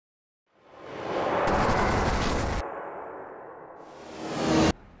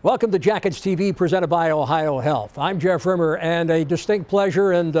Welcome to Jackets TV, presented by Ohio Health. I'm Jeff Rimmer, and a distinct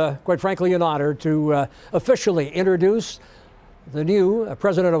pleasure and, quite frankly, an honor to officially introduce the new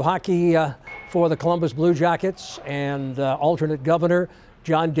president of hockey for the Columbus Blue Jackets and alternate governor,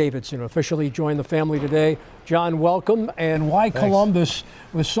 John Davidson, officially joined the family today. John, welcome. And why Thanks. Columbus,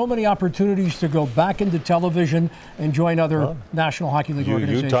 with so many opportunities to go back into television and join other National Hockey League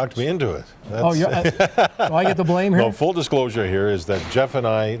organizations? You talked me into it. Oh, do I get the blame here? No, full disclosure here is that Jeff and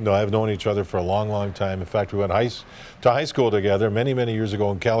I have known each other for a long, long time. In fact, we went to high school together many, many years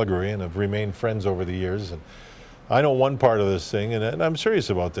ago in Calgary and have remained friends over the years. And I know one part of this thing, and I'm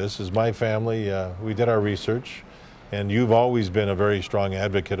serious about this, is my family. We did our research. And you've always been a very strong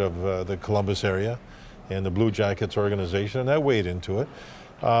advocate of the Columbus area and the Blue Jackets organization, and that weighed into it.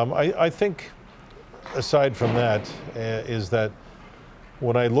 I think, aside from that, is that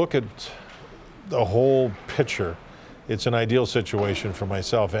when I look at the whole picture, it's an ideal situation for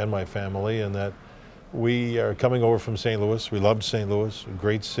myself and my family, in that we are coming over from St. Louis. We loved St. Louis, a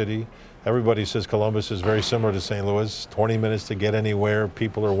great city. Everybody says Columbus is very similar to St. Louis, 20 minutes to get anywhere,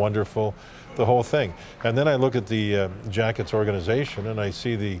 people are wonderful, the whole thing. And then I look at the Jackets organization and I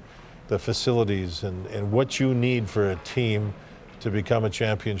see the facilities and what you need for a team to become a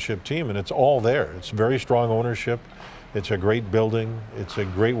championship team, and it's all there. It's very strong ownership, it's a great building, it's a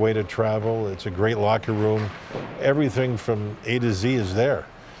great way to travel, it's a great locker room. Everything from A to Z is there.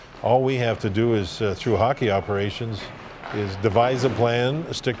 All we have to do is, through hockey operations, is devise a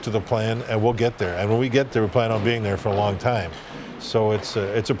plan, stick to the plan, and we'll get there. And when we get there, we plan on being there for a long time. So it's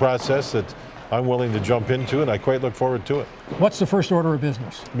a process that I'm willing to jump into, and I quite look forward to it. What's the first order of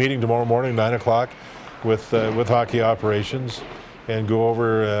business? Meeting tomorrow morning, 9 o'clock, with hockey operations, and go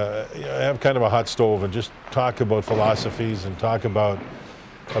over, have kind of a hot stove and just talk about philosophies and talk about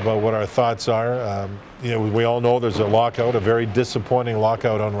what our thoughts are. We all know there's a lockout, a very disappointing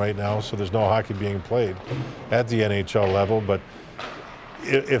lockout on right now, so there's no hockey being played at the NHL level. But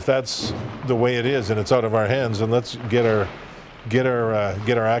if that's the way it is and it's out of our hands, then let's get our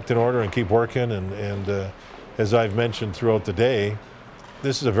act in order and keep working. And as I've mentioned throughout the day,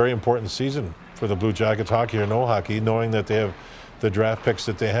 this is a very important season for the Blue Jackets, hockey or no hockey, knowing that they have the draft picks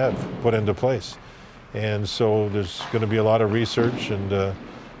that they have put into place. And so there's going to be a lot of research and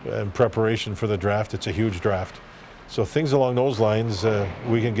preparation for the draft. It's a huge draft. So things along those lines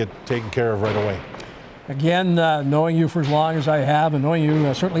we can get taken care of right away. Again, knowing you for as long as I have, and knowing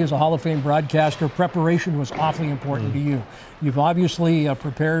you certainly as a Hall of Fame broadcaster, preparation was awfully important to you. You've obviously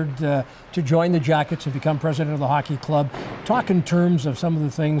prepared to join the Jackets and become president of the hockey club. Talk in terms of some of the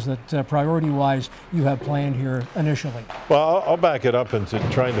things that priority-wise you have planned here initially. Well, I'll back it up into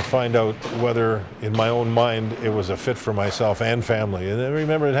trying to find out whether, in my own mind, it was a fit for myself and family. And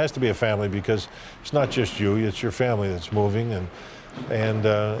remember, it has to be a family, because it's not just you, it's your family that's moving. And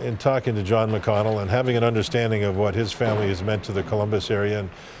in talking to John McConnell and having an understanding of what his family has meant to the Columbus area and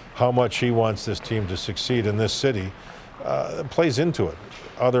how much he wants this team to succeed in this city, plays into it.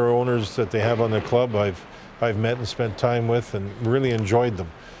 Other owners that they have on the club I've met and spent time with and really enjoyed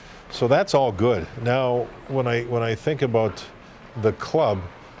them. So that's all good. Now, when I think about the club,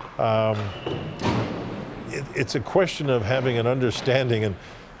 it's a question of having an understanding. And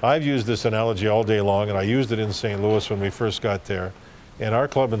I've used this analogy all day long, and I used it in St. Louis when we first got there. And our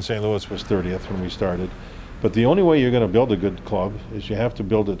club in St. Louis was 30th when we started. But the only way you're going to build a good club is you have to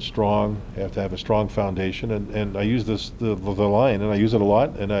build it strong. You have to have a strong foundation. And I use the line, and I use it a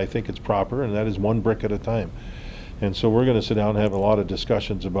lot, and I think it's proper, and that is one brick at a time. And so we're going to sit down and have a lot of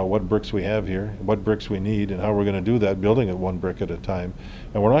discussions about what bricks we have here, what bricks we need, and how we're going to do that, building it one brick at a time.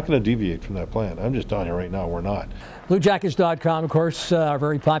 And we're not going to deviate from that plan. I'm just telling you right now, we're not. BlueJackets.com, of course, a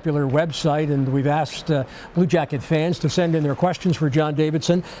very popular website, and we've asked Blue Jacket fans to send in their questions for John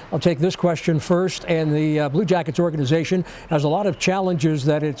Davidson. I'll take this question first. And the Blue Jackets organization has a lot of challenges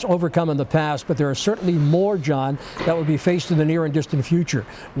that it's overcome in the past, but there are certainly more, John, that will be faced in the near and distant future.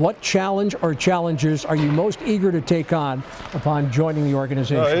 What challenge or challenges are you most eager to take on upon joining the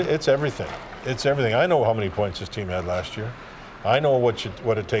organization? No, it's everything. It's everything. I know how many points this team had last year. I know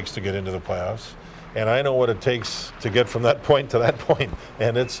what it takes to get into the playoffs, and I know what it takes to get from that point to that point.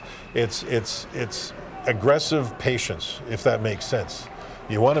 And it's aggressive patience, if that makes sense.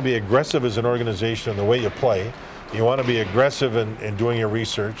 You want to be aggressive as an organization in the way you play. You want to be aggressive in doing your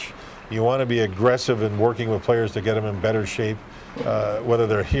research. You want to be aggressive in working with players to get them in better shape, whether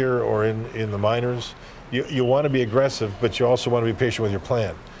they're here or in the minors. You want to be aggressive, but you also want to be patient with your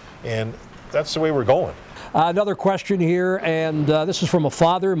plan. And that's the way we're going. Another question here, and this is from a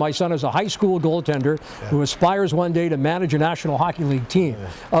father. My son is a high school goaltender who aspires one day to manage a National Hockey League team.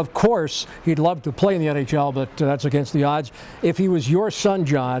 Of course, he'd love to play in the NHL, but that's against the odds. If he was your son,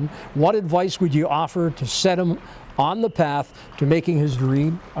 John, what advice would you offer to set him on the path to making his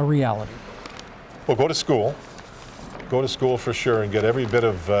dream a reality? Well, go to school. Go to school for sure and get every bit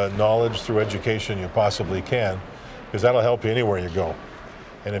of knowledge through education you possibly can, because that'll help you anywhere you go.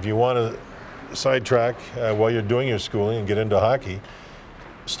 And if you want to sidetrack while you're doing your schooling and get into hockey,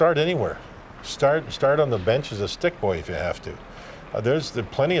 start anywhere. Start on the bench as a stick boy if you have to. There's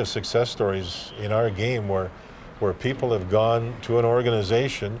plenty of success stories in our game where people have gone to an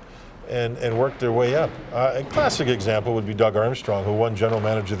organization and worked their way up. A classic example would be Doug Armstrong, who won General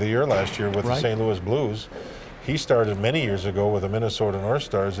Manager of the Year last year with the St. Louis Blues. He started many years ago with the Minnesota North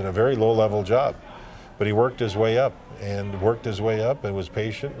Stars in a very low-level job, but he worked his way up and was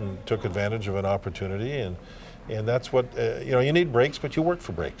patient and took advantage of an opportunity, and that's what, you need breaks, but you work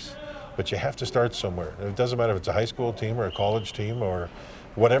for breaks. But you have to start somewhere. It doesn't matter if it's a high school team or a college team or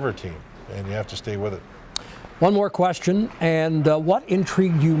whatever team, and you have to stay with it. One more question, and what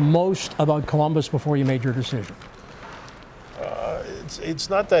intrigued you most about Columbus before you made your decision? It's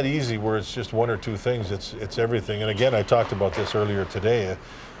not that easy where it's just one or two things. It's everything. And again, I talked about this earlier today.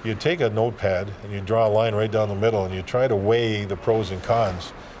 You take a notepad and you draw a line right down the middle and you try to weigh the pros and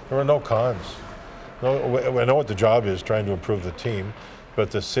cons. There are no cons. No, I know what the job is, trying to improve the team, but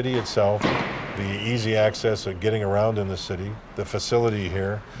the city itself, the easy access of getting around in the city, the facility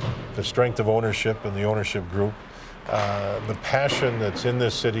here, the strength of ownership and the ownership group, the passion that's in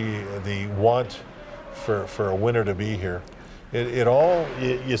this city, the want for a winner to be here.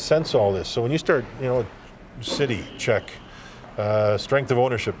 You sense all this. So when you start, city, check, strength of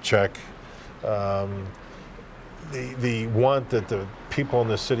ownership, check, the want that the people in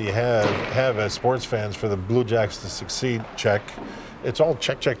the city have as sports fans for the Blue Jackets to succeed, check. It's all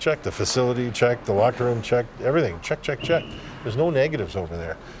check, check, check. The facility, check. The locker room, check. Everything, check, check, check. There's no negatives over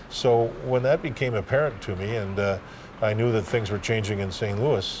there. So when that became apparent to me, and I knew that things were changing in St.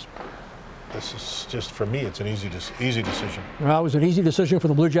 Louis, this is just, for me, it's an easy decision. Well, it was an easy decision for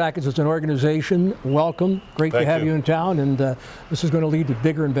the Blue Jackets as an organization. Welcome. Great to have you in town, and this is going to lead to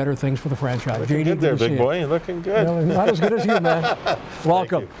bigger and better things for the franchise. Looking good there, big boy. You're looking good. Not as good as you, man.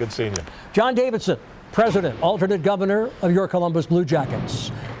 Welcome. Good seeing you. John Davidson, President, alternate governor of your Columbus Blue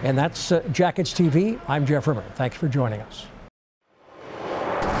Jackets. And that's Jackets TV. I'm Jeff Rimmer. Thanks for joining us.